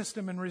and resist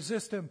him and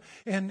resist him.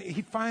 And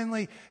he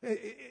finally,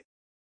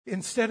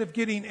 instead of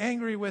getting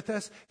angry with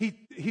us,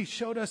 he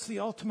showed us the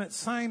ultimate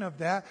sign of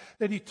that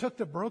he took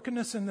the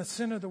brokenness and the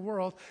sin of the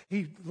world,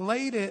 he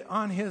laid it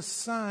on his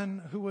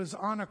son who was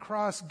on a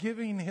cross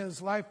giving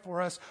his life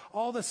for us.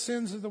 All the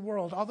sins of the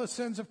world, all the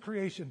sins of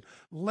creation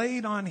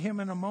laid on him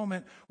in a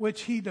moment,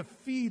 which he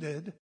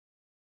defeated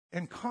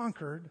and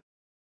conquered,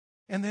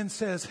 and then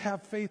says,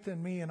 have faith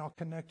in me and I'll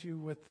connect you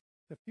with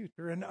the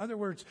future. In other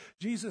words,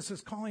 Jesus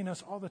is calling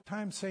us all the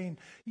time saying,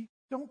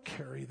 don't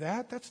carry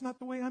that. That's not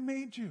the way I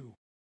made you.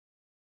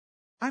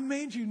 I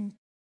made you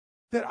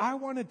that I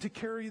wanted to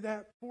carry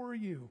that for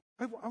you.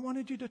 I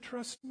wanted you to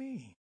trust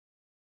me.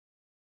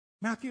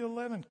 Matthew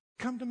 11,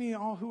 come to me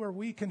all who are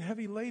weak and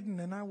heavy laden,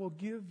 and I will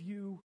give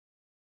you.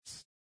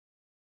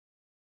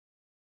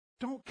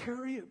 Don't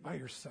carry it by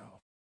yourself.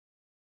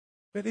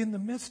 But in the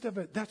midst of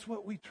it, that's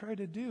what we try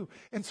to do.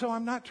 And so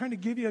I'm not trying to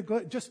give you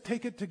just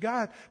take it to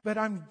God, but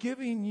I'm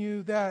giving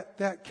you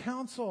that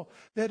counsel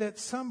that at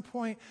some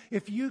point,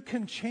 if you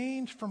can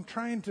change from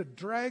trying to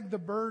drag the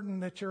burden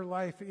that your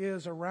life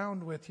is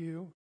around with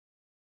you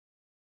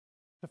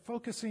to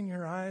focusing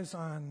your eyes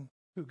on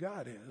who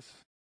God is,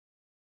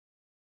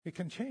 it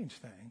can change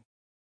things.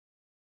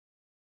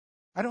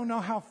 I don't know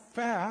how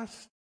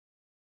fast.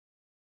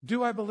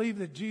 Do I believe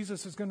that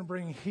Jesus is going to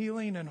bring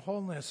healing and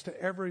wholeness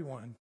to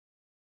everyone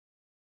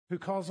who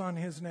calls on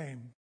his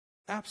name?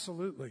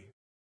 Absolutely.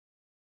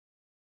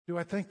 Do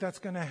I think that's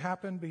going to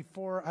happen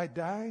before I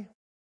die?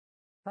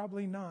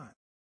 Probably not.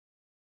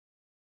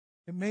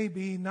 It may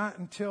be not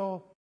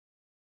until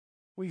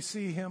we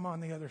see him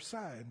on the other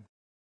side.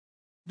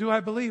 Do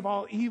I believe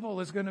all evil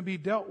is going to be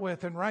dealt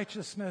with and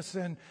righteousness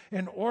and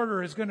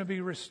order is going to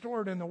be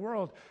restored in the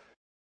world?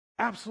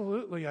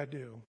 Absolutely I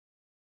do.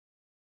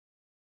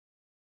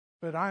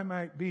 But I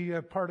might be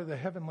a part of the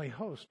heavenly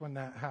host when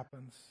that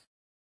happens.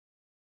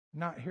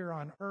 Not here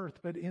on earth,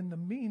 but in the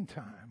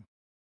meantime,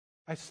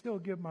 I still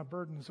give my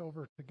burdens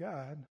over to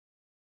God.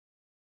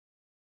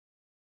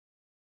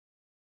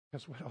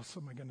 Because what else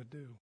am I going to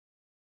do?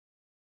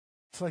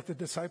 It's like the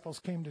disciples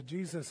came to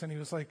Jesus and he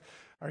was like,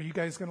 are you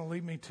guys going to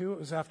leave me too? It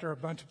was after a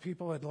bunch of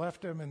people had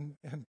left him,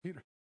 and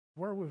Peter,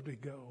 where would we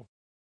go?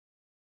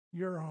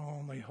 You're our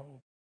only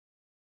hope.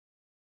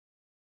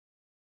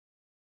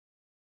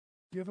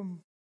 Give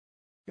him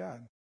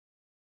God.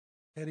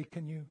 Eddie,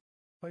 can you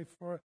play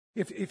for it?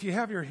 If you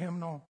have your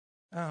hymnal,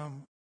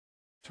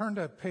 turn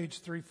to page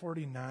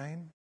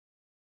 349.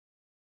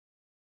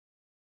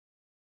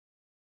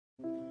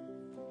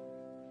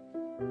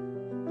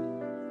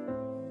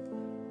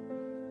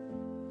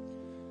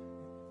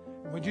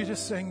 Would you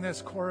just sing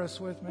this chorus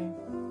with me?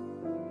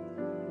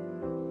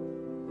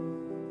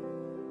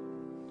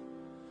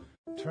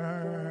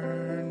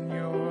 Turn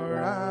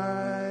your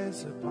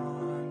eyes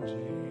upon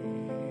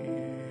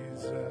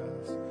Jesus.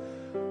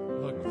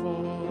 Look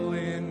full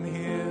in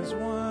his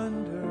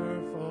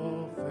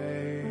wonderful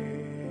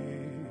face,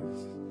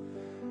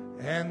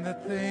 and the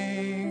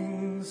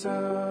things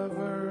of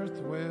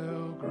earth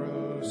will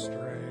grow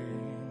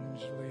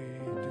strangely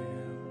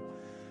dim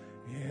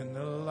in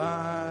the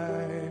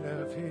light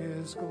of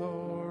his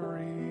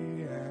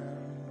glory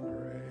and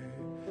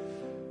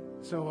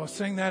grace. So we'll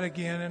sing that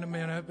again in a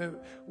minute,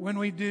 but when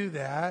we do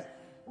that,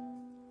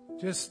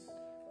 just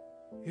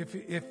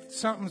if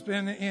something's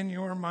been in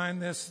your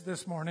mind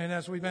this morning,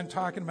 as we've been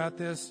talking about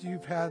this,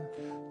 you've had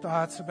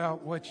thoughts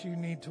about what you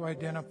need to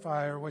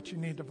identify or what you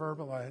need to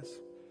verbalize.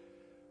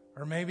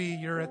 Or maybe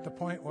you're at the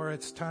point where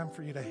it's time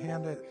for you to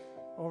hand it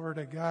over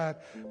to God.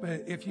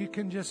 But if you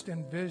can just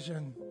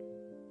envision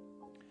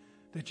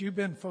that you've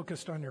been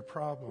focused on your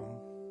problem,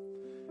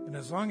 and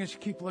as long as you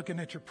keep looking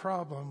at your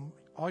problem,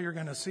 all you're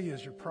going to see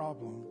is your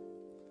problem.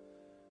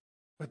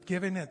 But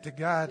giving it to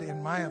God,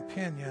 in my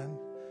opinion,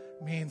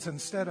 means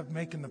instead of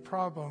making the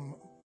problem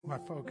my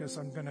focus,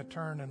 I'm going to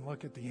turn and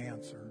look at the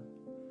answer.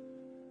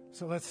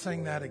 So let's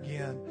sing that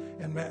again.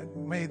 And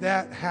may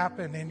that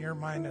happen in your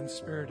mind and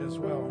spirit as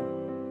well.